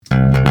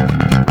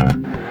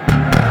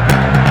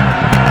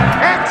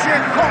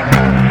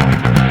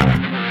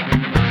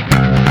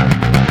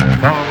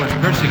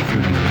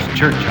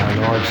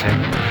said,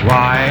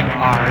 why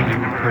are you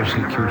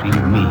persecuting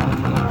me?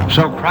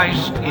 So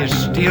Christ is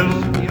still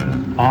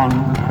on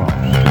the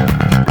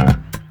cross.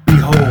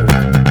 Behold,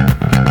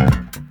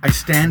 I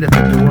stand at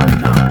the door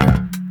and knock.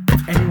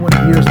 If anyone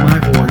hears my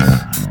voice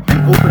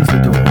and opens the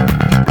door,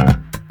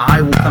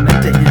 I will come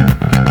into him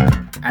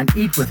and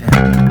eat with him,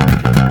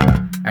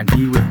 and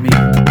he with me.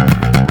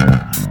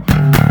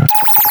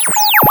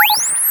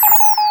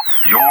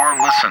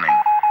 You're listening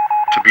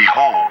to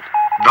Behold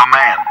the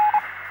Man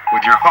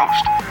with your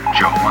host,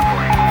 Joe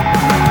McLean.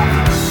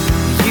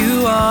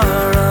 You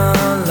are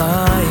a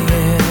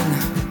lion.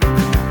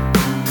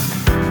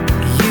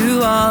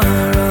 You are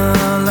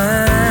a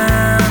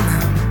lamb.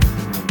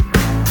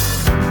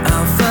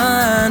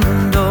 Alpha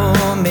and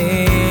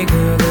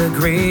Omega, the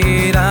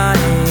great I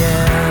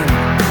am.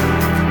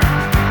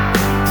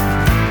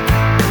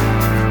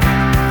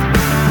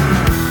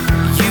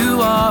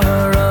 You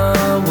are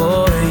a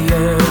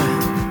warrior.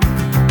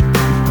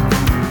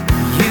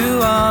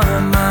 You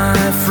are my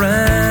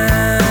friend.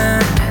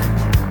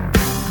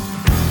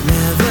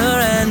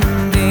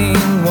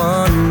 Never-ending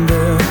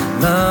wonder,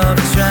 love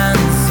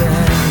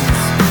transcends.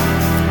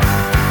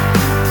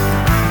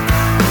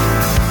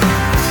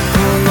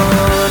 Oh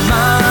Lord,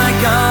 my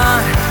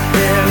God,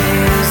 there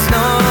is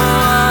no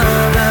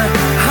other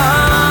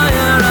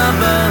higher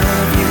above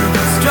you,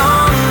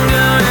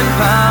 stronger in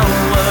power.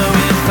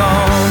 With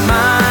all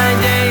my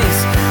days,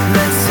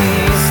 let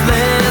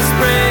ceaseless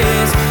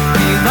praise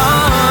be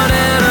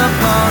lauded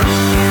upon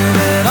you,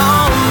 that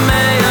all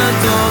may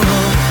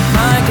adore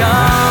my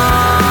God,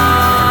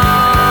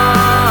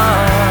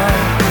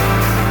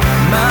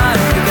 my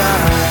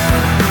God.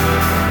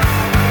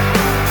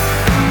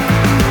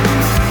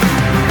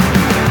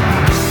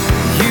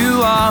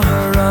 You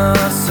are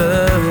a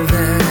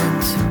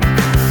servant.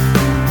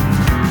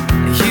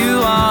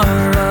 You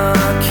are a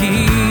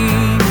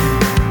king.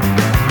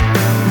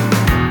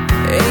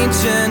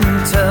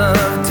 Ancient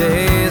of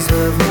days,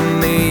 of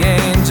whom the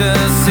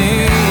angels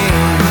sing.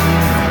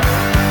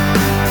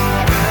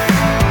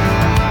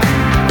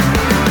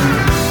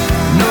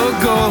 No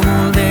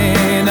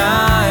golden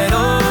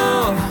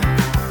idol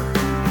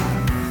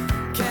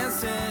can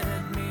set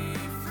me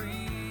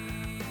free.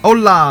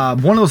 Hola,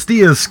 buenos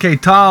dias, ¿qué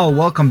tal?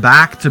 Welcome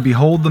back to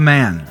Behold the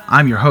Man.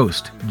 I'm your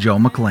host, Joe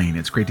McLean.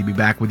 It's great to be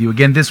back with you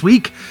again this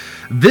week.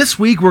 This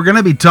week we're going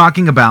to be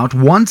talking about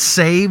once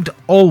saved,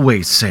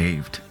 always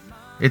saved.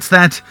 It's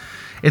that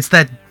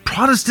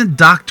Protestant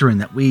doctrine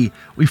that we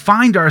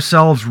find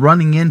ourselves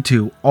running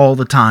into all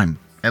the time.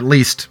 At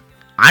least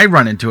I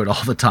run into it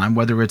all the time,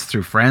 whether it's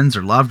through friends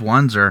or loved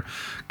ones or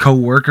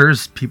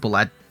co-workers, people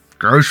at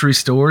grocery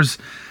stores.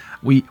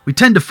 We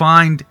tend to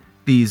find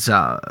these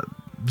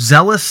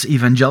zealous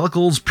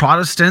evangelicals,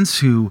 Protestants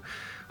who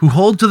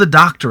hold to the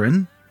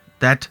doctrine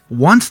that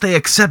once they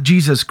accept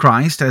Jesus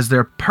Christ as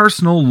their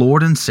personal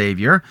Lord and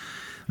Savior,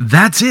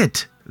 that's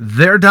it.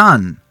 They're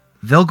done.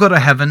 They'll go to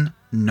heaven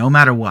no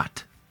matter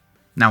what.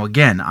 Now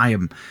again, I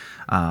am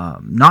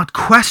not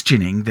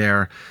questioning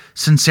their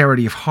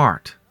sincerity of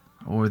heart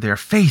or their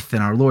faith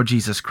in our Lord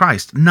Jesus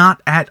Christ.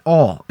 Not at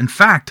all. In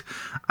fact,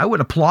 I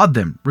would applaud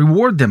them,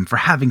 reward them for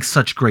having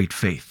such great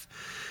faith.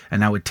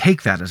 And I would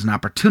take that as an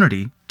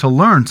opportunity to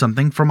learn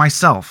something for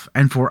myself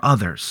and for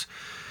others.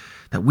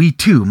 That we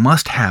too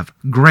must have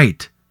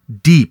great,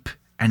 deep,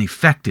 and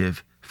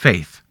effective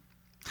faith.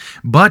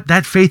 But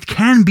that faith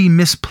can be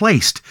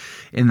misplaced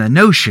in the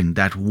notion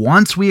that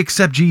once we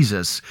accept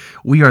Jesus,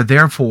 we are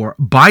therefore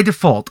by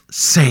default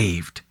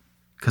saved.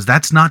 Because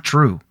that's not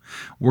true.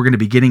 We're going to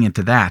be getting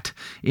into that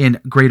in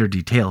greater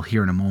detail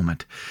here in a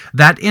moment.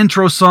 That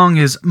intro song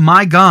is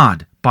My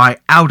God by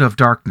Out of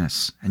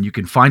Darkness, and you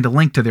can find a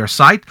link to their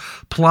site,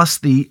 plus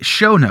the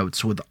show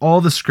notes with all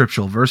the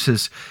scriptural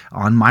verses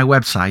on my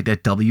website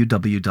at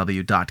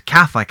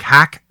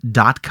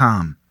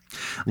www.catholichack.com.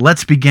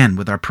 Let's begin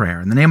with our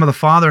prayer. In the name of the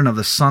Father, and of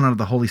the Son, and of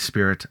the Holy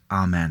Spirit.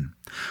 Amen.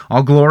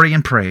 All glory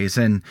and praise,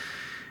 and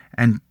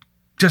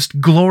just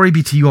glory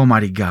be to you,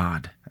 Almighty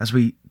God. As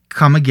we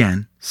come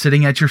again,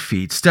 sitting at your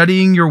feet,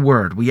 studying your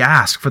word, we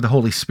ask for the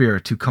Holy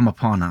Spirit to come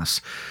upon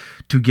us,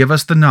 to give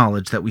us the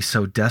knowledge that we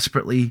so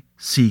desperately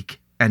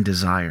seek and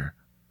desire.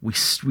 We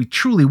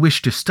truly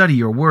wish to study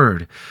your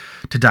word,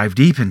 to dive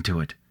deep into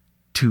it,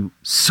 to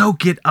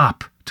soak it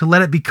up, to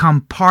let it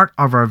become part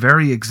of our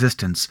very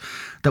existence,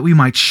 that we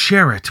might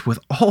share it with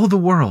all the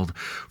world,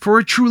 for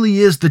it truly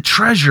is the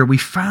treasure we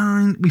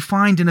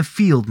find in a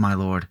field, my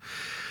Lord,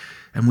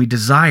 and we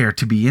desire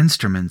to be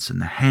instruments in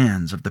the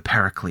hands of the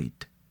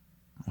Paraclete.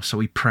 So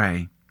we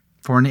pray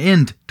for an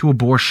end to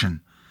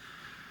abortion,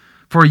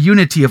 for a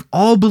unity of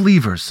all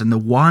believers in the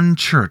one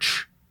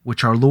church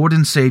which our Lord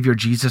and Savior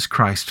Jesus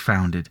Christ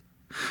founded,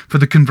 for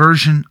the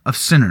conversion of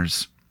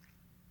sinners,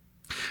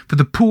 for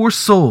the poor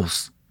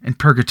souls in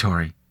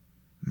purgatory.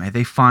 May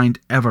they find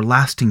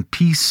everlasting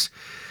peace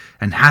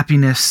and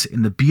happiness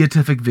in the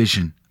beatific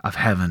vision of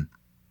heaven.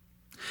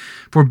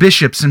 For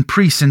bishops and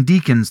priests and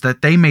deacons,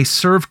 that they may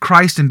serve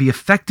Christ and be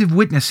effective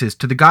witnesses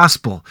to the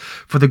gospel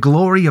for the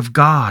glory of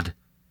God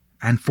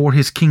and for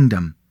his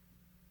kingdom.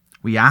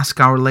 we ask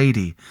Our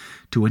Lady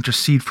to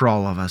intercede for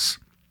all of us.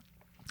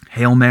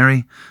 Hail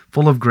Mary,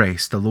 full of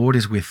grace, the Lord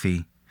is with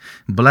thee.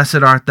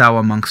 Blessed art thou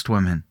amongst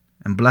women,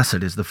 and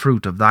blessed is the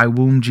fruit of thy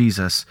womb,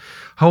 Jesus.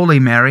 Holy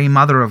Mary,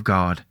 Mother of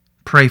God,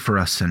 pray for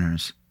us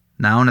sinners,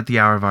 now and at the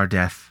hour of our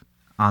death.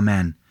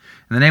 Amen.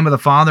 In the name of the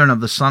Father, and of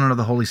the Son, and of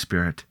the Holy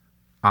Spirit.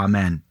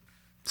 Amen.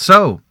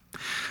 So,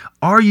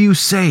 are you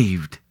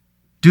saved?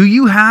 Do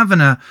you have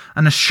an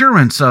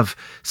assurance of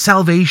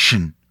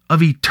salvation,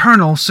 of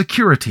eternal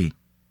security?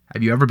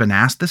 Have you ever been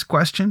asked this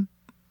question?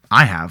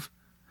 I have.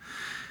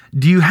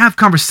 Do you have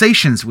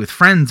conversations with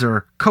friends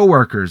or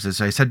coworkers,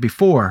 as I said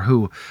before,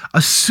 who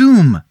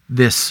assume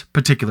this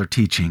particular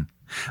teaching?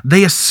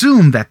 They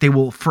assume that they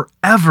will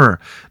forever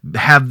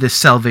have this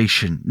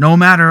salvation, no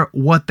matter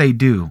what they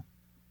do.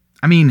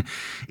 I mean,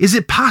 is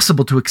it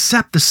possible to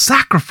accept the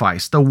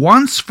sacrifice, the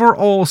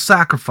once-for-all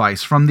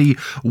sacrifice from the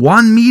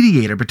one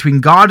mediator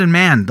between God and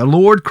man, the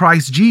Lord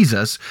Christ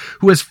Jesus,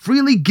 who has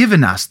freely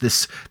given us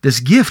this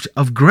gift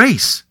of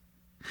grace,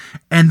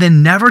 and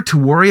then never to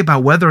worry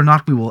about whether or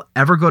not we will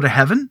ever go to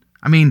heaven?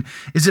 I mean,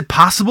 is it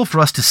possible for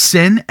us to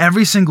sin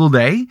every single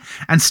day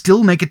and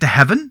still make it to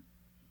heaven?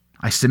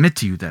 I submit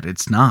to you that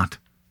it's not.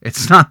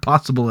 It's not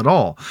possible at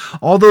all.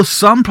 Although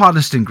some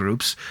Protestant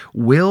groups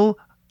will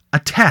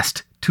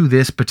attest to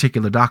this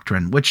particular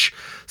doctrine, which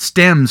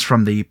stems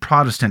from the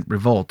Protestant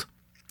revolt.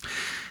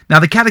 Now,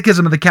 the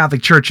Catechism of the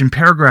Catholic Church in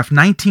paragraph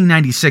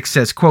 1996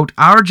 says, quote,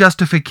 "Our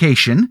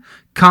justification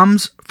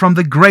comes from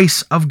the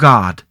grace of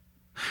God.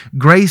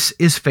 Grace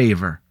is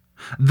favor,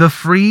 the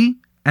free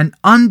and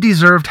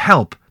undeserved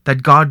help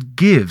that God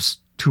gives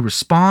to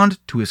respond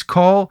to His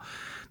call,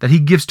 that He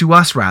gives to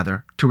us,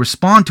 rather, to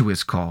respond to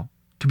His call,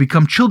 to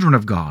become children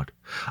of God,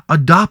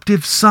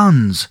 adoptive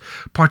sons,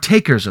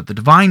 partakers of the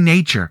divine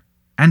nature,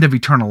 and of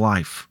eternal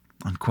life,"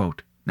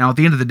 unquote. Now, at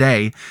the end of the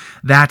day,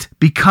 that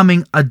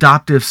becoming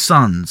adoptive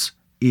sons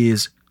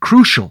is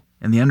crucial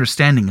in the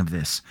understanding of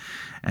this,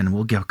 and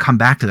we'll come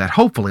back to that.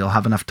 Hopefully, I'll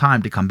have enough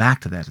time to come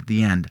back to that at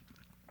the end.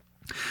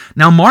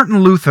 Now, Martin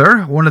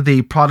Luther, one of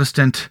the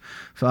Protestant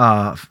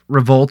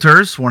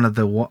revolters, one of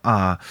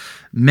the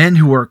men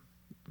who were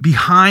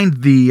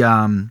behind the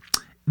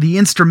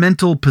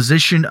instrumental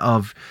position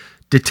of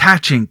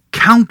detaching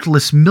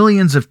countless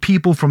millions of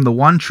people from the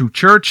one true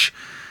church,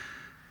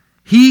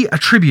 he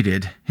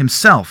attributed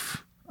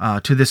himself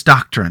to this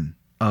doctrine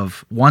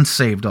of once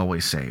saved,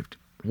 always saved.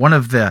 One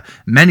of the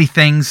many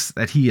things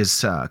that he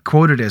is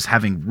quoted as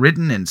having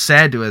written and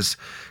said was,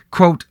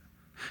 quote,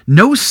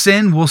 "No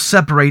sin will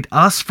separate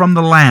us from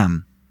the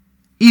Lamb,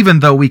 even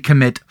though we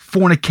commit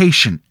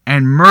fornication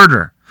and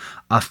murder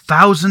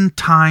 1,000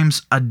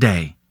 times a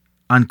day,"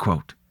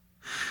 unquote.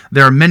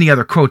 There are many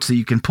other quotes that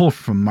you can pull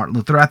from Martin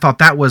Luther. I thought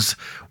that was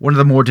one of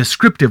the more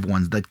descriptive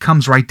ones that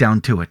comes right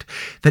down to it.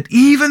 That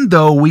even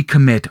though we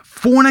commit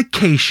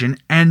fornication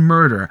and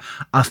murder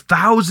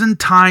 1,000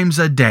 times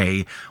a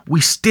day, we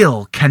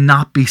still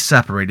cannot be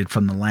separated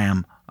from the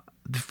Lamb,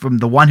 from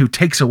the one who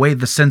takes away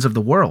the sins of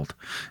the world,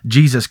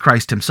 Jesus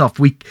Christ Himself.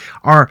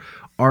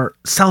 Our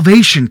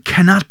salvation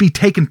cannot be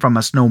taken from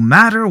us no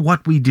matter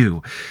what we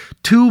do.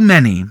 Too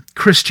many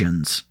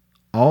Christians,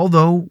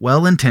 although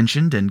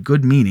well-intentioned and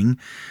good-meaning,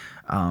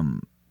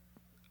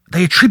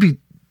 they attribute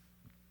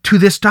to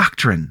this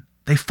doctrine.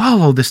 They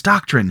follow this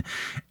doctrine,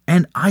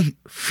 and I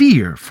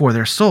fear for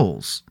their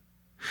souls.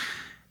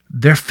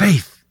 Their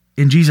faith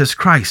in Jesus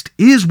Christ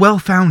is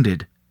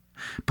well-founded,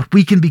 but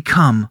we can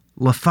become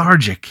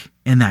lethargic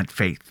in that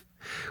faith.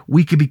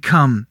 We can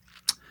become,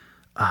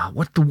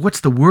 what's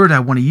the word I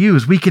want to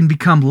use? We can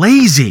become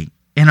lazy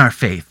in our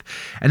faith,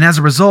 and as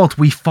a result,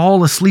 we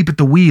fall asleep at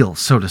the wheel,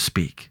 so to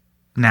speak.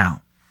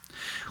 Now,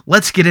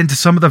 let's get into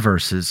some of the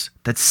verses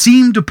that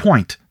seem to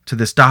point to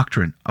this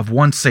doctrine of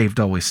once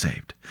saved, always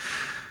saved.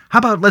 How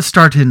about let's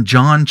start in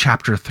John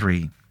chapter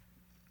 3.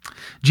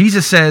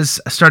 Jesus says,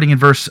 starting in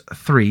verse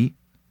 3,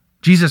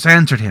 Jesus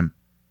answered him,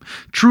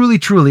 "Truly,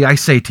 truly, I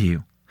say to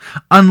you,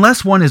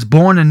 unless one is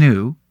born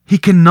anew, he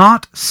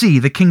cannot see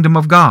the kingdom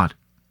of God."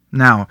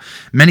 Now,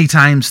 many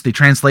times the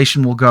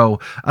translation will go,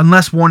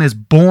 "unless one is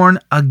born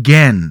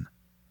again,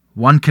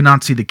 one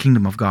cannot see the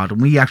kingdom of God."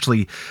 And we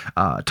actually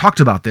talked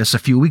about this a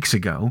few weeks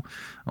ago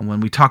when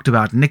we talked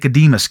about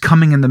Nicodemus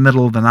coming in the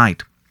middle of the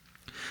night.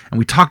 And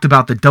we talked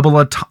about the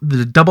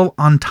double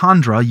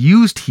entendre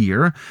used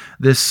here,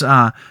 this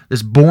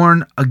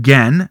born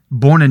again,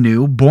 born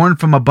anew, born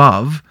from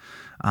above,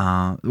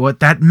 what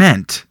that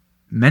meant.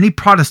 Many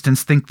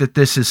Protestants think that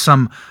this is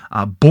some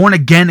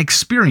born-again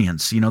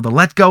experience, the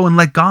let go and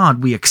let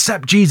God. We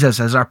accept Jesus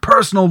as our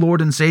personal Lord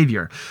and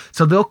Savior.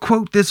 So they'll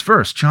quote this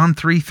verse, John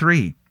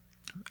 3:3.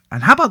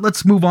 And how about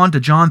let's move on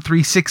to John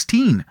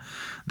 3:16,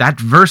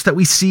 that verse that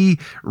we see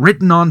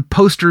written on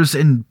posters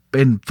in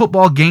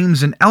football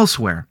games and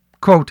elsewhere.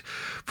 Quote,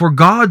 "For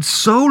God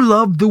so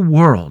loved the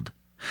world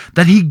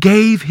that He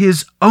gave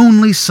His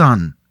only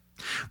Son,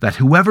 that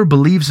whoever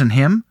believes in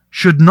Him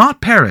should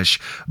not perish,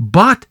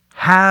 but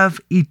have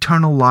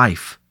eternal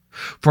life.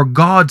 For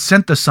God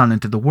sent the Son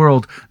into the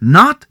world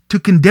not to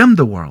condemn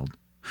the world,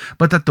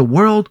 but that the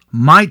world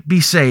might be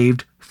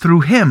saved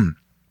through him.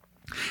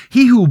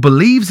 He who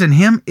believes in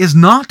him is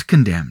not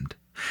condemned.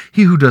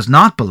 He who does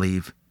not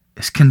believe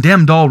is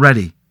condemned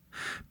already,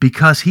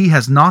 because he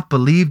has not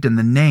believed in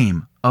the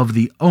name of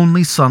the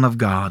only Son of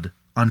God."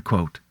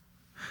 Unquote.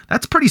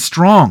 That's pretty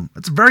strong.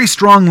 That's very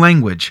strong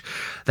language,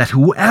 that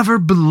whoever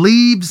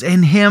believes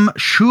in him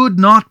should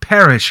not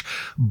perish,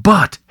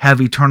 but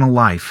have eternal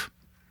life.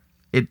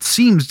 It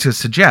seems to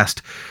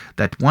suggest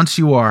that once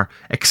you are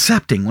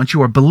accepting, once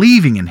you are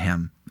believing in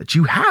him, that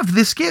you have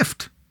this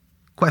gift.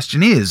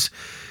 Question is,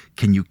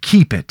 can you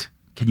keep it?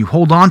 Can you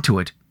hold on to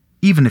it,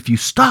 even if you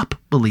stop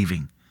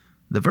believing?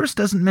 The verse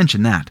doesn't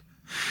mention that.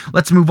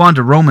 Let's move on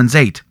to Romans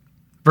 8,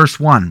 verse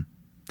 1.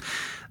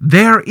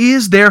 "There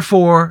is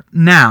therefore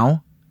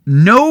now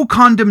no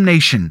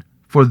condemnation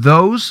for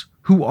those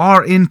who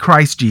are in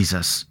Christ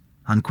Jesus."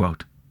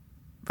 Unquote.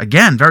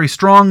 Again, very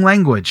strong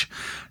language.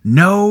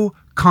 No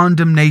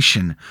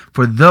condemnation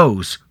for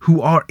those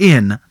who are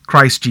in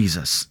Christ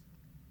Jesus.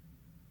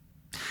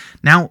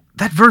 Now,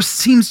 that verse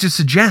seems to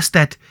suggest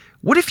that,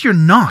 what if you're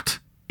not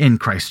in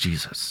Christ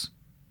Jesus?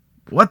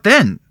 What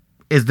then?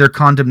 Is there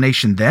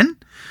condemnation then?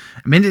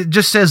 I mean, it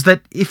just says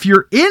that if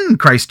you're in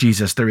Christ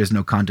Jesus, there is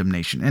no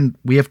condemnation. And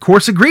we, of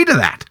course, agree to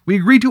that. We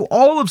agree to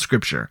all of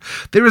Scripture.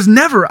 There is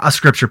never a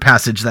Scripture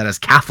passage that as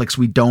Catholics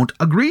we don't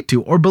agree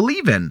to or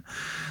believe in.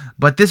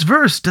 But this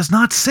verse does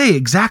not say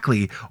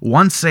exactly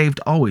once saved,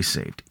 always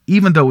saved,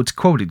 even though it's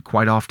quoted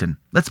quite often.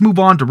 Let's move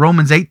on to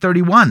Romans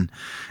 8:31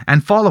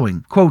 and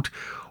following. Quote,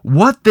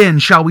 "What then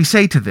shall we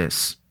say to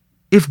this?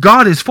 If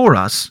God is for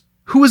us,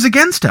 who is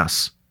against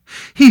us?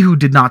 He who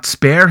did not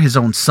spare his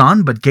own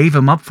Son, but gave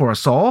him up for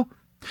us all,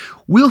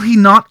 will he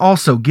not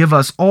also give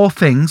us all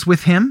things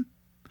with him?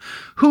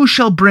 Who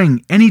shall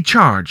bring any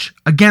charge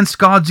against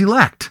God's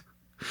elect?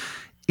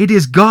 It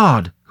is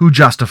God who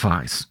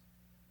justifies.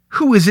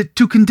 Who is it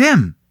to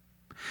condemn?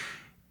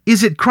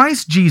 Is it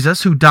Christ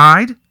Jesus who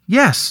died?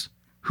 Yes.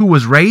 Who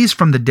was raised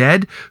from the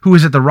dead, who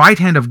is at the right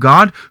hand of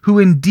God, who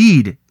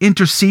indeed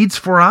intercedes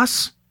for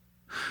us?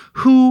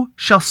 Who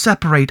shall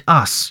separate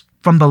us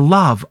from the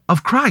love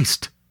of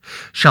Christ?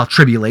 Shall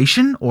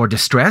tribulation, or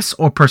distress,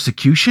 or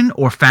persecution,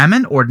 or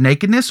famine, or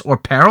nakedness, or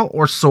peril,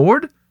 or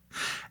sword?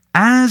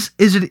 As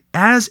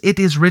it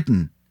is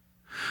written,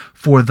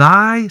 for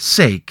thy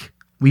sake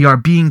we are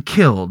being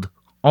killed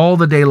all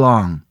the day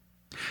long.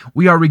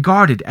 We are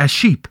regarded as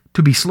sheep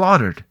to be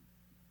slaughtered.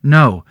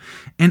 No,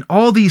 in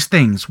all these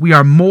things we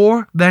are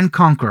more than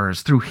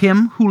conquerors through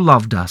him who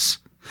loved us.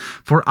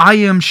 For I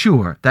am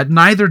sure that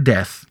neither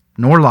death,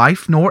 nor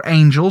life, nor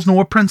angels,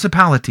 nor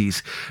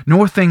principalities,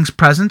 nor things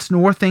present,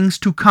 nor things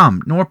to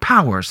come, nor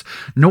powers,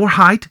 nor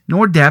height,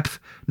 nor depth,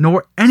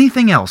 nor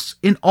anything else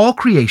in all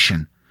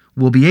creation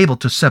will be able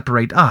to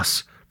separate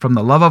us from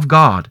the love of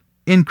God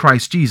in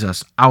Christ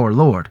Jesus our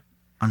Lord."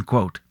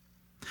 Unquote.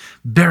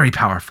 Very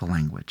powerful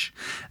language.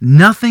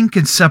 Nothing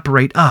can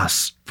separate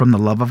us from the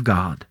love of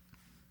God.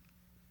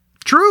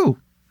 True.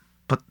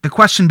 But the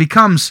question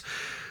becomes,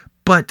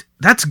 but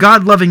that's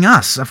God loving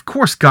us. Of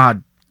course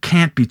God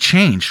can't be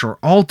changed or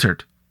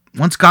altered.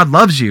 Once God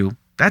loves you,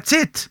 that's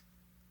it.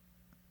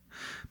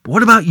 But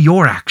what about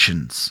your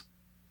actions?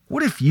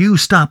 What if you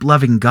stop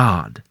loving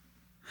God?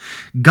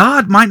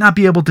 God might not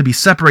be able to be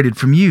separated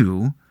from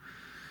you,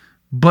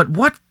 but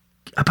what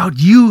about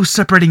you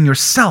separating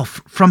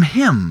yourself from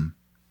Him?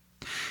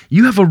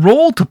 You have a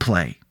role to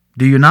play,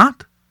 do you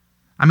not?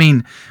 I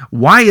mean,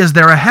 why is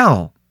there a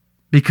hell?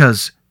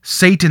 Because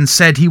Satan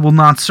said he will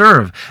not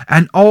serve,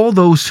 and all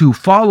those who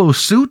follow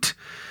suit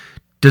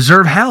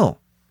deserve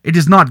hell. It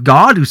is not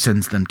God who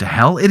sends them to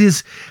hell. It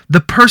is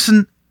the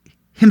person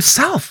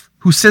himself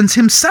who sends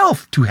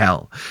himself to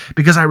hell.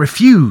 Because I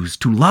refuse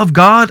to love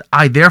God,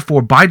 I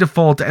therefore by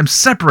default am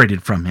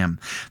separated from Him.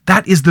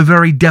 That is the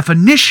very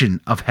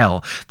definition of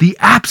hell, the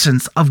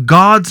absence of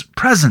God's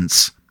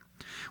presence,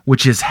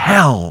 which is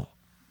hell.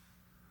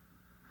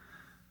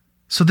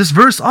 So this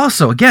verse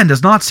also, again,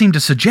 does not seem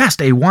to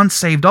suggest a once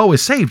saved,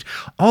 always saved,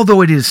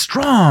 although it is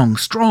strong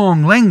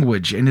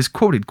language and is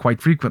quoted quite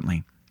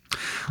frequently.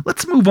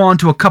 Let's move on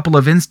to a couple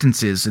of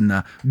instances in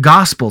the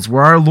Gospels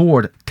where our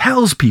Lord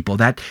tells people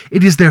that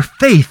it is their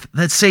faith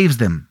that saves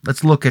them.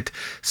 Let's look at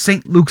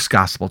St. Luke's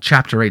Gospel,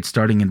 chapter 8,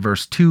 starting in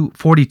verse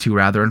 42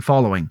 and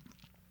following.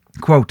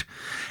 Quote,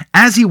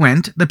 "As he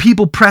went, the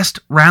people pressed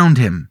round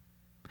him,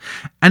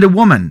 and a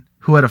woman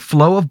who had a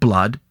flow of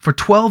blood for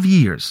 12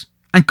 years,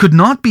 and could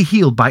not be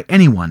healed by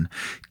anyone,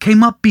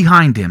 came up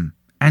behind him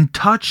and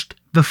touched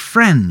the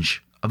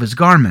fringe of his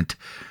garment,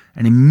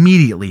 and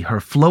immediately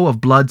her flow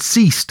of blood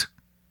ceased.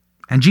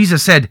 And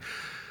Jesus said,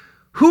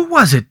 'Who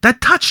was it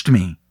that touched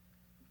me?'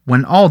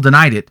 When all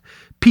denied it,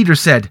 Peter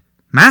said,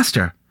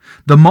 'Master,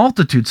 the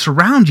multitude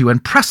surround you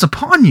and press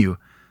upon you.'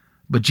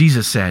 But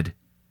Jesus said,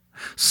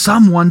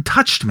 'Someone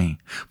touched me,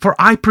 for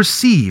I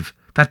perceive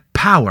that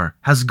power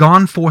has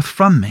gone forth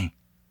from me.'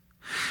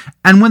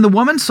 And when the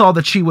woman saw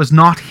that she was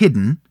not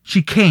hidden,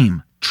 she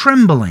came,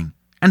 trembling,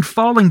 and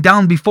falling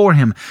down before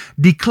him,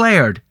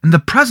 declared in the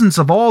presence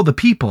of all the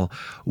people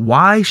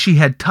why she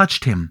had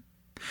touched him,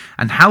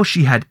 and how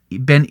she had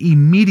been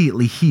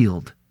immediately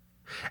healed.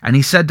 And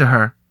he said to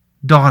her,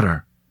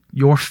 "Daughter,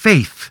 your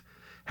faith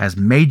has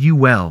made you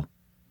well.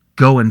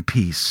 Go in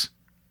peace."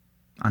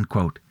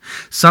 Unquote.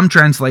 Some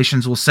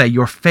translations will say,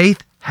 "Your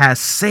faith has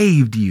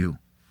saved you.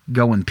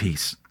 Go in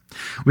peace."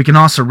 We can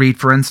also read,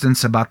 for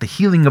instance, about the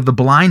healing of the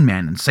blind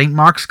man in St.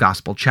 Mark's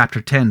Gospel, chapter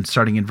 10,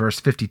 starting in verse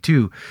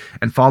 52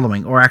 and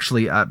following, or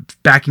actually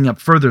backing up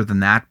further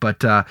than that.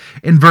 But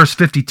in verse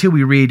 52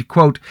 we read,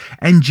 quote,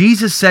 "And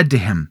Jesus said to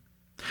him,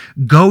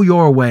 'Go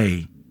your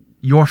way.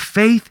 Your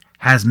faith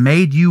has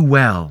made you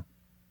well.'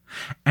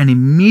 And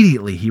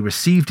immediately he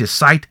received his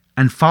sight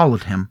and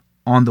followed him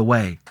on the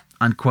way."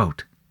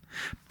 Unquote.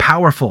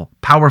 Powerful,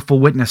 powerful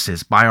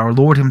witnesses by our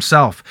Lord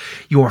himself.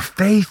 Your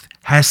faith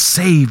has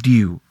saved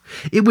you.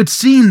 It would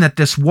seem that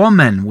this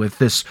woman with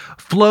this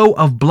flow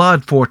of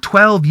blood for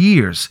 12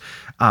 years,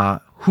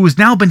 who has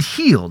now been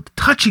healed,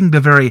 touching the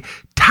very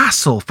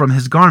tassel from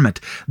his garment,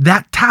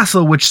 that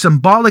tassel which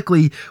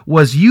symbolically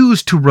was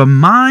used to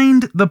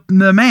remind the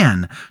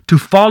man to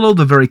follow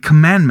the very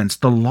commandments,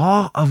 the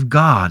law of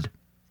God.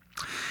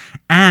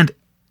 And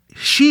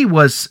she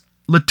was,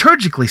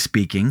 liturgically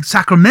speaking,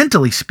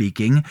 sacramentally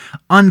speaking,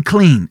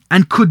 unclean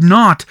and could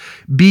not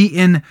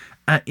be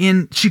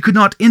she could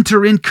not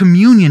enter in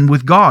communion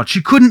with God.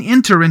 She couldn't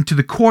enter into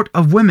the court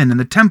of women in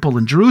the temple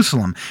in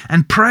Jerusalem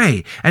and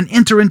pray and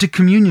enter into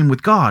communion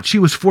with God. She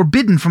was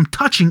forbidden from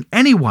touching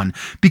anyone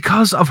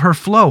because of her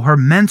flow. Her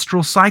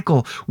menstrual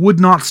cycle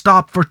would not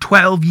stop for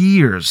 12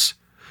 years.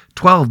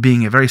 12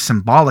 being a very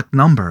symbolic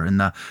number in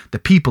the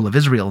people of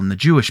Israel and the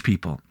Jewish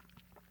people.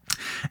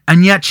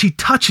 And yet she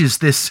touches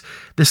this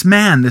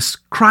man, this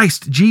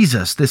Christ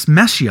Jesus, this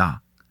Messiah,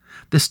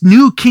 this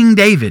new King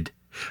David,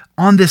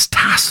 on this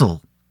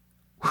tassel.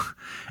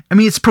 I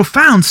mean, it's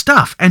profound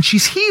stuff, and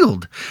she's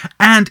healed.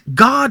 And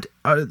God,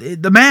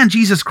 the man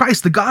Jesus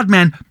Christ, the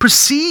God-man,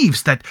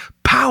 perceives that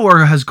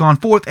power has gone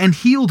forth and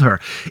healed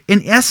her.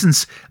 In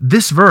essence,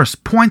 this verse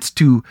points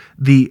to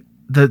the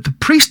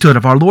priesthood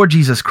of our Lord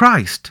Jesus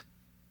Christ.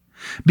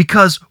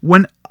 Because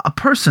when a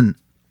person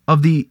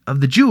of the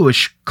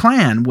Jewish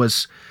clan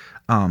was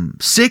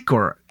sick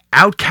or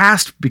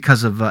outcast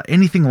because of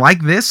anything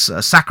like this,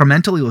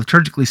 sacramentally,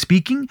 liturgically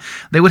speaking,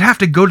 they would have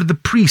to go to the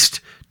priest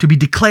to be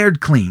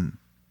declared clean.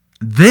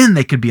 Then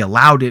they could be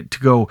allowed to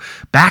go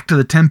back to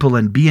the temple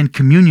and be in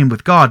communion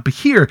with God. But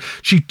here,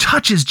 she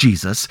touches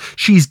Jesus.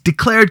 She's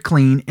declared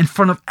clean in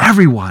front of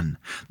everyone.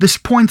 This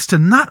points to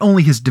not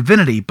only his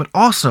divinity, but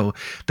also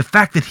the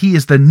fact that he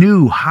is the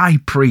new high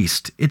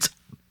priest. It's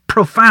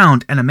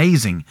profound and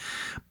amazing.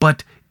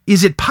 But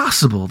is it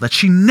possible that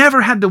she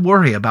never had to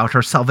worry about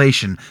her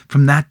salvation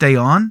from that day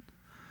on?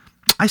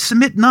 I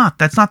submit not.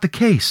 That's not the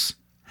case.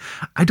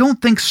 I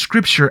don't think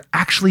Scripture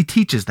actually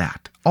teaches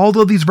that,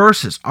 although these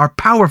verses are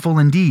powerful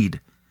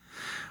indeed.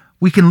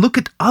 We can look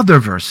at other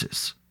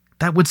verses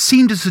that would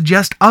seem to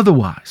suggest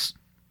otherwise.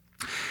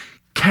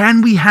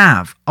 Can we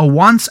have a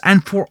once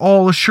and for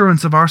all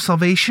assurance of our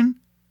salvation?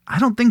 I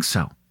don't think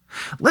so.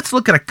 Let's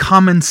look at a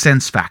common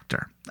sense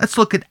factor. Let's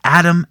look at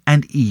Adam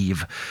and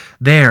Eve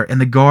there in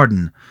the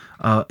garden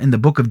in the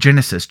book of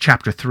Genesis,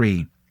 chapter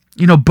 3.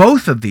 You know,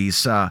 both of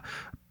these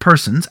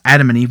persons,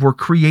 Adam and Eve, were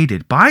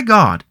created by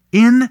God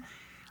in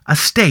a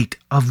state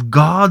of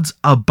God's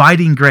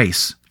abiding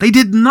grace. They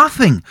did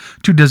nothing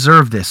to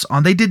deserve this.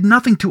 They did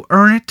nothing to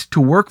earn it,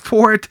 to work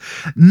for it.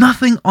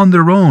 Nothing on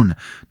their own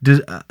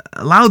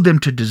allowed them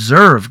to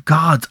deserve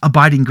God's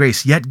abiding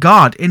grace. Yet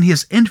God, in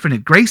his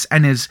infinite grace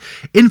and his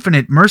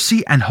infinite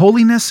mercy and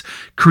holiness,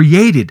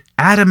 created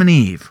Adam and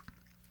Eve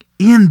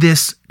in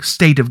this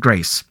state of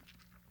grace.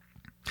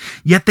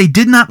 Yet they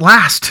did not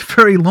last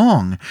very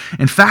long.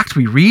 In fact,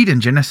 we read in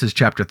Genesis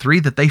chapter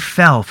 3 that they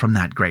fell from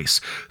that grace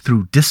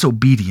through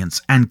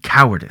disobedience and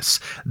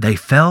cowardice. They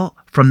fell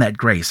from that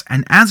grace.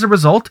 And as a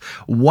result,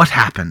 what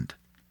happened?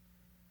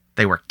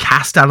 They were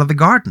cast out of the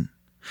garden.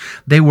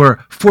 They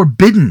were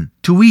forbidden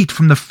to eat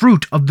from the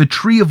fruit of the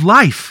tree of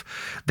life.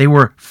 They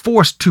were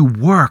forced to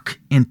work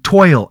in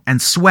toil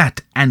and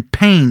sweat and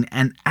pain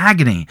and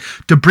agony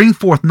to bring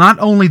forth not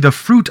only the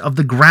fruit of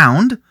the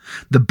ground,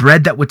 the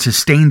bread that would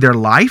sustain their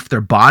life,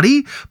 their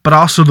body, but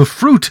also the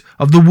fruit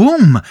of the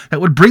womb that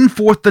would bring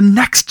forth the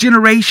next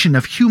generation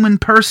of human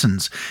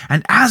persons.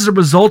 And as a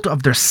result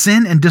of their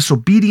sin and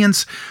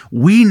disobedience,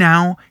 we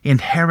now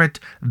inherit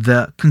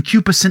the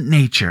concupiscent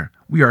nature.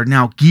 We are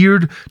now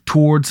geared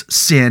towards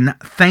sin.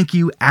 Thank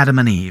you, Adam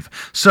and Eve.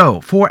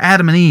 So, for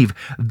Adam and Eve,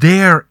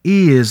 there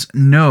is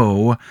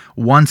no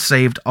once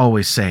saved,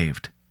 always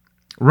saved.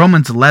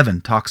 Romans 11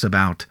 talks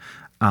about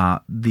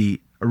the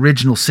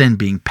original sin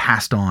being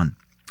passed on.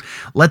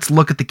 Let's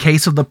look at the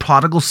case of the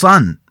prodigal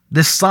son.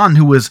 This son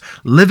who was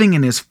living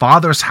in his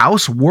father's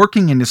house,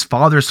 working in his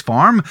father's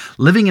farm,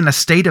 living in a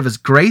state of his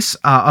grace,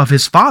 of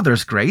his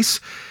father's grace.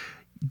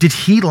 Did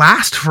he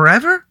last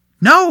forever?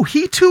 No,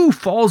 he too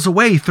falls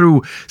away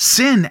through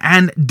sin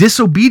and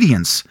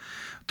disobedience,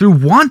 through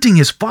wanting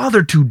his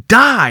father to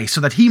die so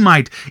that he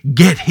might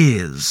get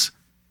his.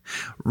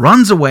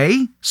 Runs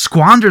away,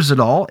 squanders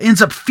it all,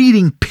 ends up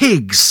feeding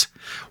pigs.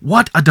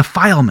 What a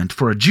defilement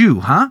for a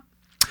Jew, huh?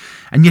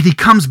 And yet he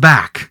comes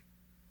back.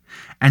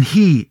 and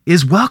he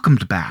is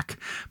welcomed back.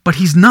 But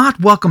he's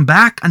not welcomed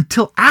back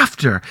until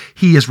after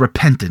he is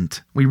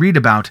repentant. We read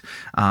about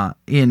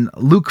in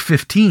Luke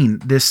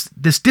 15 this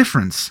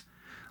difference.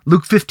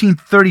 Luke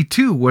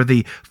 15:32, where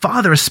the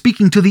father is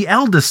speaking to the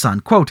eldest son,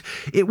 quote,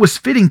 "It was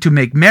fitting to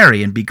make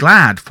merry and be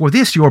glad, for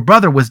this your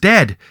brother was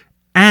dead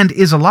and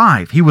is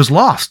alive. He was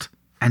lost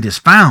and is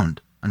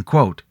found,"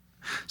 unquote.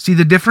 See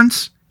the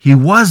difference? He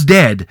was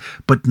dead,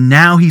 but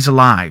now he's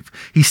alive.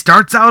 He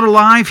starts out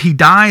alive, he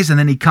dies, and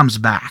then he comes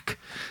back.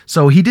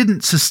 So he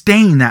didn't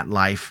sustain that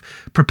life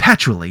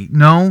perpetually.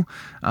 No,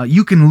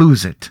 you can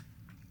lose it.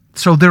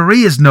 So there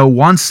is no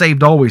once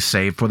saved, always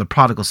saved for the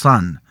prodigal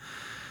son.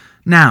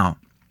 Now,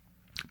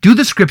 do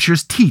the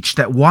scriptures teach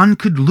that one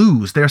could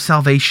lose their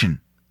salvation?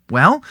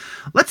 Well,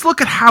 let's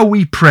look at how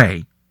we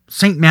pray.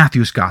 St.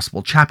 Matthew's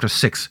Gospel, chapter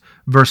 6,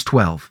 verse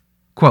 12.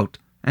 Quote,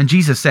 "And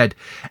Jesus said,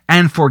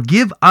 'And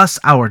forgive us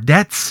our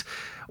debts,'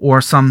 or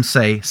some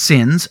say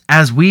sins,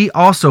 'as we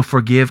also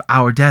forgive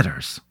our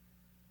debtors,'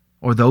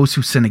 or those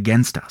who sin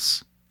against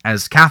us.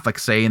 As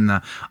Catholics say in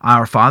the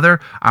Our Father,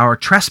 'our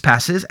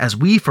trespasses as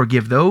we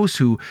forgive those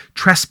who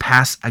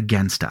trespass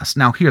against us.'"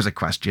 Now here's a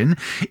question.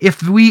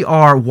 If we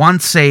are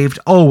once saved,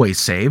 always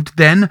saved,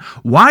 then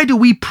why do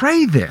we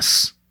pray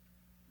this?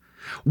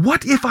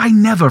 What if I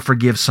never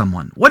forgive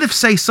someone? What if,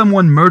 say,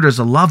 someone murders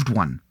a loved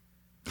one,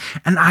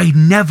 and I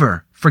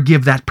never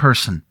forgive that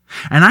person?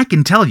 And I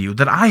can tell you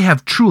that I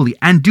have truly,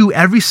 and do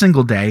every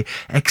single day,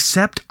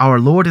 accept our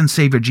Lord and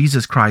Savior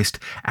Jesus Christ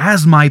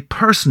as my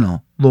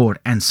personal Lord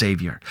and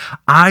Savior.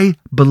 I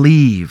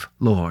believe,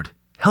 Lord.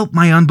 Help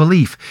my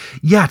unbelief.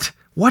 Yet,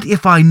 what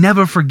if I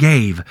never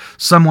forgave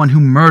someone who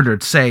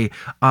murdered, say,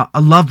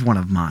 a loved one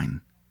of mine?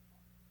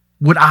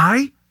 Would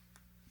I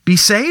be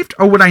saved,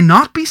 or would I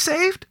not be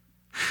saved?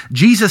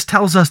 Jesus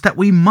tells us that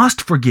we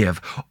must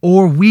forgive,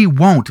 or we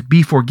won't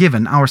be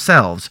forgiven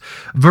ourselves.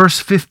 Verse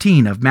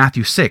 15 of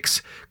Matthew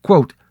 6,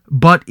 quote,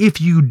 "But if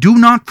you do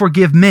not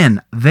forgive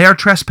men their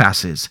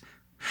trespasses,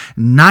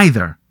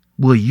 neither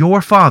will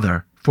your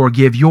Father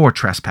forgive your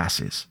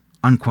trespasses,"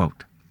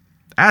 unquote.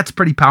 That's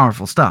pretty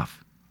powerful stuff.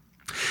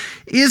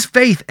 Is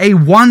faith a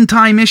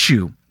one-time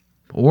issue,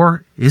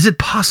 or is it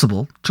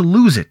possible to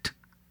lose it?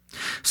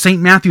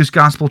 St. Matthew's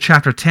Gospel,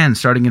 chapter 10,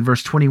 starting in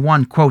verse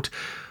 21, quote,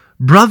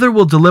 "Brother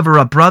will deliver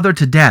up brother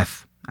to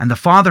death, and the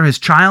father his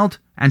child,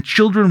 and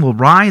children will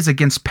rise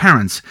against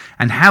parents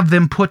and have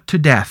them put to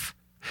death.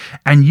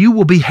 And you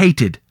will be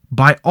hated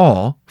by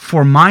all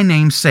for my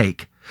name's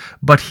sake,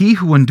 but he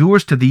who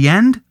endures to the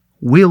end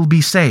will be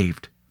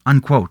saved,"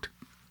 unquote.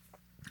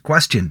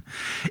 Question: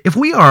 if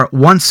we are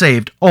once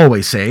saved,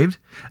 always saved,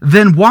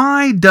 then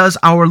why does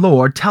our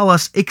Lord tell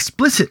us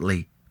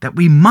explicitly that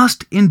we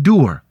must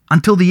endure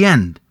until the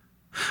end?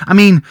 I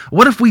mean,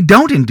 what if we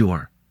don't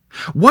endure?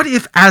 What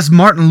if, as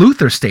Martin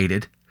Luther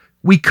stated,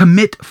 we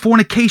commit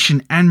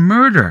fornication and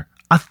murder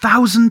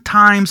 1,000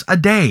 times a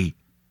day?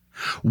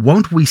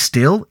 Won't we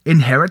still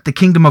inherit the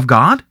kingdom of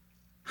God?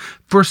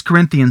 1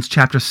 Corinthians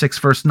chapter 6,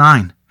 verse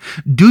 9.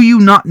 "Do you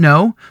not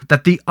know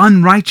that the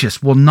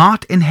unrighteous will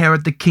not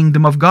inherit the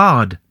kingdom of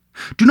God?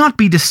 Do not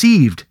be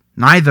deceived.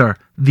 Neither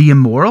the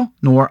immoral,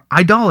 nor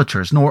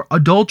idolaters, nor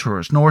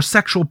adulterers, nor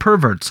sexual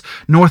perverts,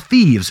 nor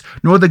thieves,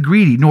 nor the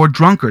greedy, nor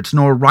drunkards,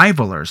 nor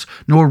rivalers,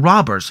 nor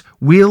robbers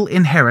will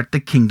inherit the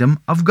kingdom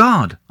of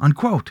God,"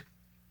 unquote.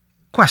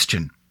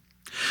 Question: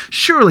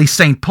 surely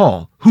St.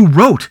 Paul, who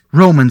wrote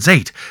Romans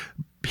 8,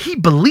 he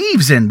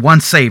believes in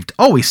once saved,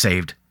 always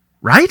saved,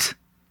 right?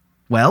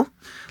 Well,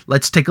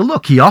 let's take a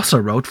look. He also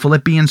wrote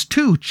Philippians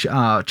 2,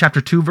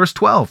 chapter 2, verse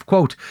 12,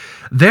 quote,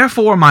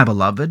 "Therefore, my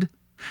beloved,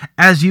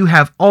 as you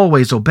have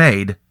always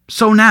obeyed,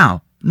 so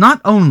now, not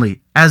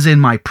only as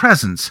in my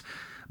presence,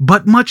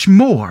 but much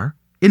more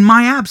in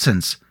my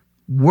absence,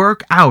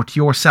 work out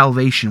your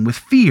salvation with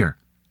fear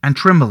and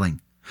trembling.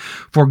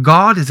 For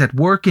God is at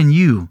work in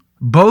you,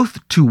 both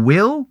to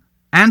will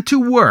and to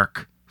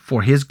work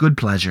for his good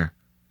pleasure,"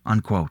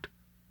 unquote.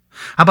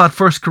 How about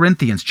 1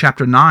 Corinthians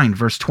chapter 9,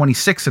 verse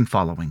 26 and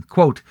following?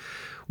 Quote,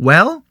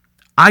 "Well,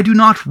 I do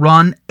not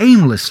run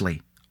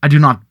aimlessly. I do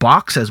not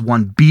box as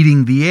one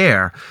beating the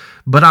air,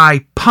 but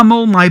I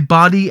pummel my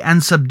body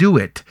and subdue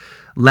it,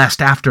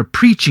 lest after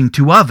preaching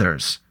to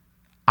others,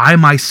 I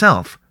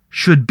myself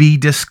should be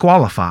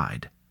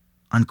disqualified,"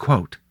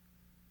 unquote.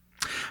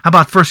 How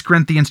about 1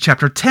 Corinthians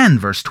chapter 10,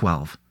 verse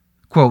 12?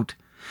 Quote,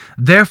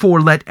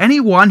 "Therefore let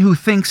anyone who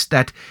thinks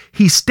that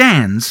he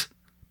stands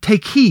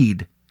take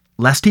heed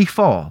lest he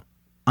fall,"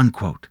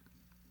 unquote.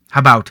 How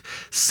about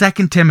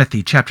 2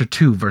 Timothy chapter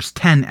 2, verse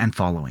 10 and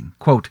following?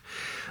 Quote,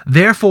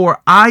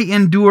 "Therefore I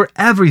endure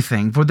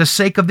everything for the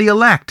sake of the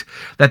elect,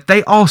 that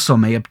they also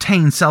may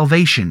obtain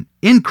salvation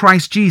in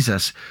Christ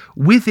Jesus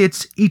with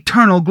its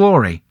eternal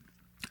glory.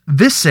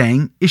 This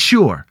saying is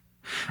sure: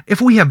 if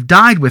we have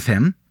died with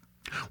him,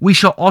 we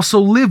shall also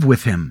live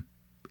with him.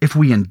 If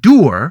we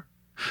endure,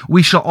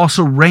 we shall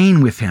also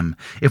reign with him.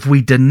 If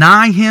we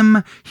deny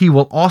him, he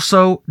will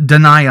also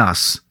deny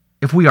us.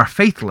 If we are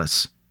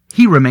faithless,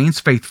 he remains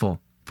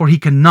faithful, for he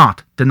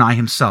cannot deny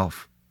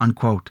himself,"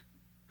 unquote.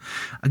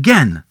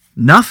 Again,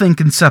 Nothing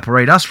can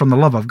separate us from the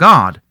love of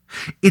God.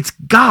 It's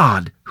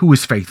God who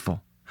is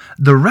faithful.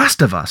 The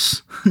rest of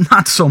us,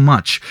 not so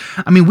much.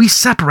 We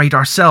separate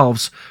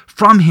ourselves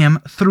from him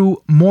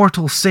through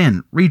mortal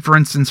sin. Read, for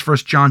instance, 1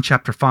 John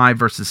chapter 5,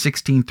 verses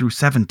 16 through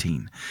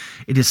 17.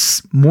 It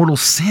is mortal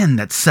sin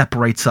that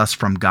separates us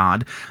from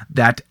God,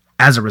 that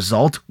as a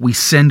result, we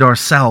send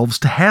ourselves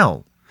to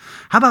hell.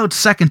 How about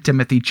 2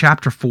 Timothy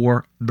chapter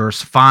 4,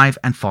 verse 5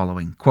 and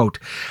following? Quote,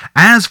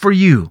 "As for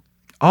you,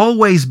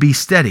 always be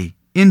steady,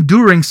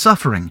 enduring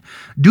suffering.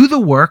 Do the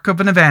work of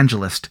an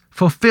evangelist.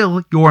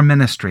 Fulfill your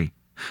ministry.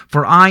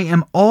 For I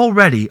am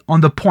already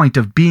on the point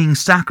of being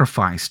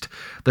sacrificed.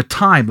 The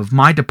time of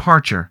my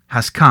departure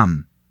has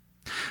come.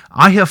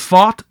 I have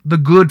fought the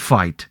good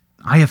fight.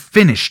 I have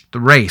finished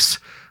the race.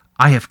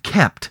 I have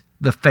kept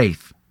the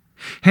faith.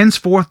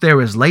 Henceforth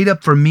there is laid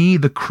up for me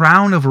the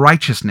crown of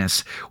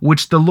righteousness,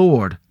 which the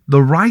Lord,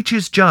 the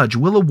righteous judge,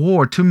 will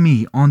award to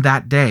me on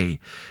that day,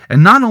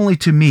 and not only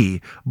to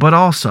me, but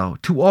also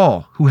to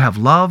all who have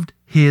loved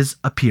his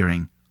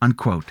appearing."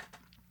 Unquote.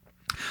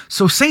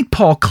 So St.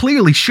 Paul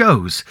clearly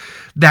shows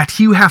that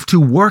you have to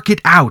work it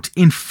out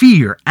in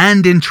fear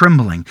and in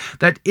trembling,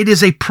 that it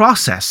is a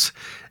process.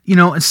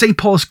 And St.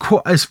 Paul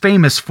is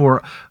famous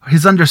for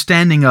his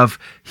understanding of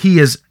he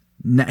is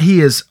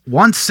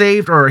once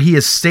saved, or he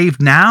is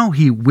saved now,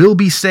 he will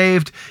be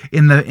saved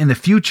in the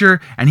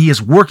future, and he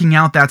is working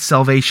out that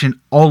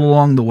salvation all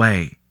along the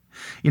way.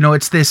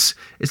 It's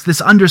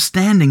this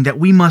understanding that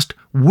we must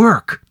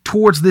work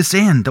towards this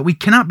end, that we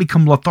cannot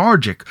become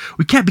lethargic.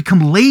 We can't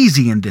become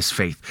lazy in this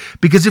faith,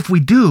 because if we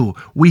do,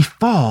 we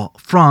fall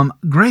from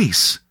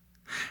grace.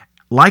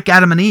 Like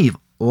Adam and Eve,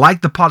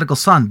 like the prodigal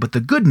son. But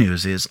the good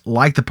news is,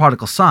 like the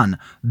prodigal son,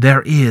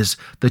 there is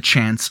the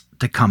chance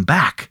to come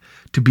back,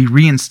 to be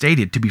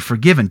reinstated, to be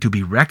forgiven, to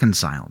be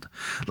reconciled.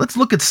 Let's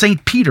look at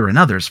St. Peter and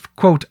others.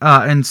 Quote,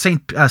 in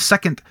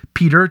 2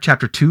 Peter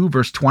chapter 2,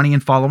 verse 20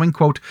 and following,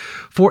 quote,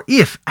 "For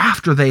if,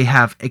 after they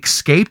have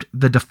escaped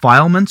the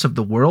defilements of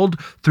the world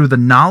through the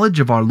knowledge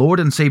of our Lord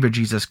and Savior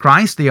Jesus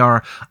Christ, they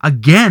are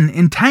again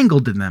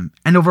entangled in them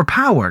and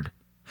overpowered,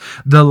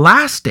 the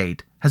last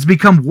state has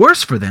become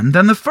worse for them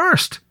than the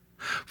first.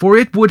 For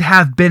it would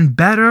have been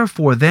better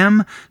for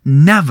them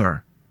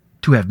never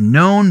to have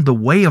known the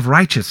way of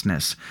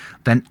righteousness,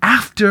 than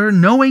after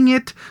knowing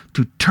it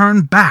to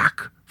turn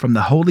back from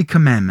the holy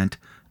commandment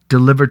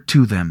delivered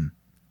to them."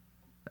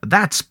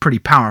 That's pretty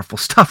powerful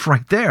stuff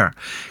right there.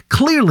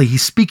 Clearly,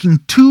 he's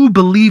speaking to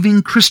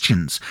believing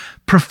Christians,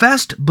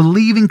 professed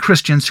believing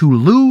Christians who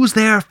lose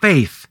their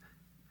faith.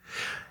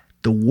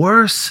 The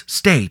worst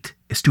state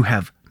is to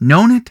have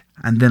known it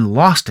and then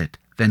lost it,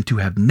 than to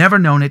have never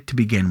known it to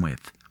begin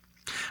with.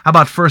 How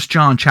about 1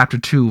 John chapter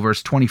 2,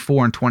 verse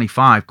 24 and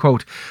 25?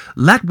 Quote,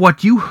 "Let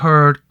what you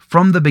heard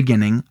from the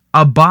beginning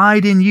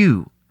abide in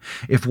you.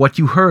 If what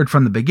you heard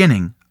from the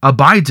beginning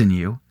abides in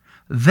you,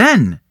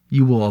 then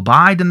you will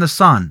abide in the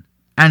Son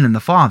and in the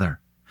Father.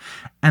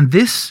 And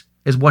this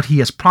is what he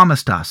has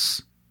promised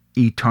us,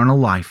 eternal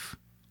life."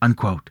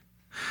 Unquote.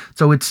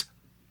 So it's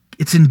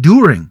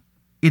enduring.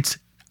 It's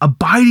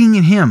abiding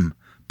in him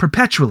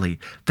perpetually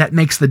that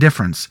makes the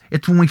difference.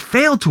 It's when we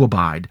fail to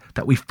abide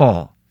that we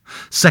fall.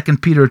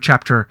 2 Peter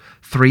chapter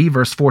 3,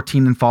 verse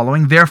 14 and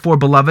following, "Therefore,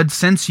 beloved,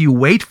 since you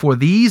wait for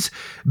these,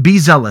 be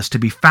zealous to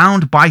be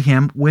found by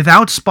him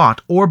without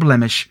spot or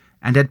blemish,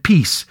 and at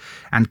peace,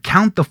 and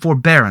count the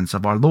forbearance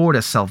of our Lord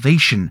as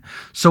salvation.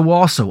 So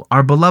also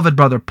our beloved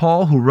brother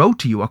Paul, who wrote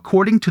to you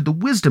according to the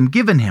wisdom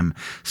given him,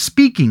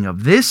 speaking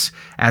of this,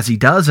 as he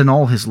does in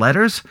all his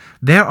letters,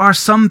 there are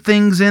some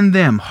things in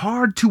them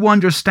hard to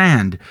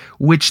understand,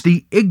 which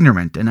the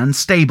ignorant and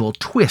unstable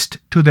twist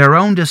to their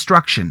own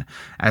destruction,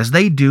 as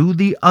they do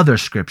the other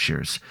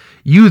scriptures.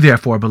 You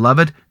therefore,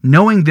 beloved,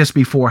 knowing this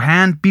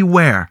beforehand,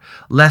 beware,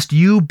 lest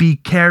you be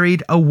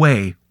carried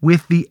away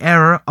with the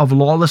error of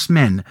lawless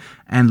men,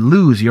 and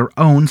lose your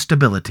own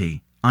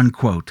stability."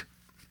 Unquote.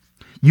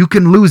 You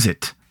can lose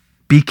it.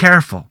 Be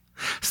careful.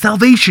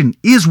 Salvation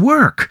is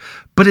work,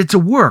 but it's a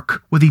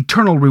work with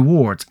eternal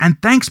rewards,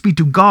 and thanks be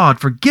to God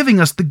for giving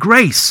us the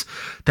grace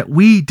that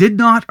we did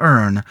not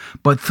earn,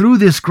 but through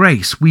this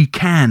grace we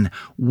can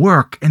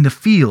work in the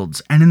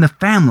fields and in the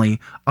family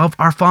of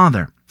our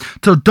Father.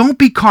 So don't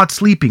be caught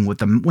sleeping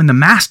when the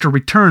master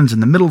returns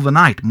in the middle of the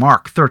night,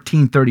 Mark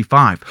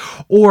 13:35,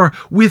 or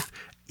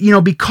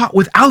be caught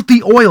without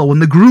the oil when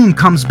the groom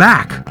comes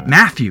back,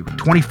 Matthew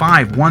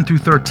 25, 1 through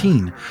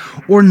 13,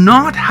 or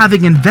not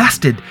having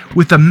invested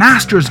with the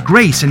master's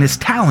grace and his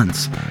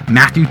talents,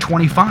 Matthew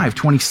 25,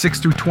 26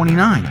 through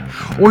 29,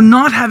 or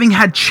not having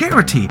had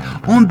charity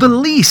on the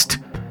least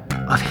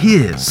of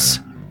his,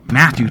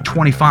 Matthew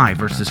 25,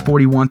 verses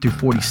 41 through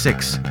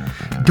 46.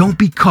 Don't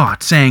be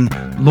caught saying,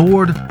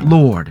 "Lord,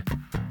 Lord,"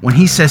 when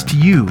he says to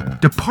you,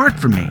 "Depart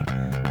from me,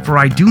 for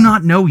I do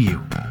not know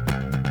you."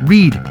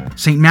 Read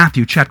St.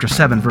 Matthew chapter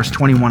 7, verse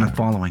 21 and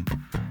following.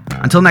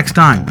 Until next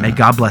time, may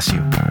God bless you.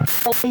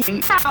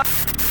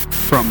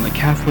 From the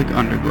Catholic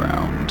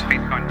Underground.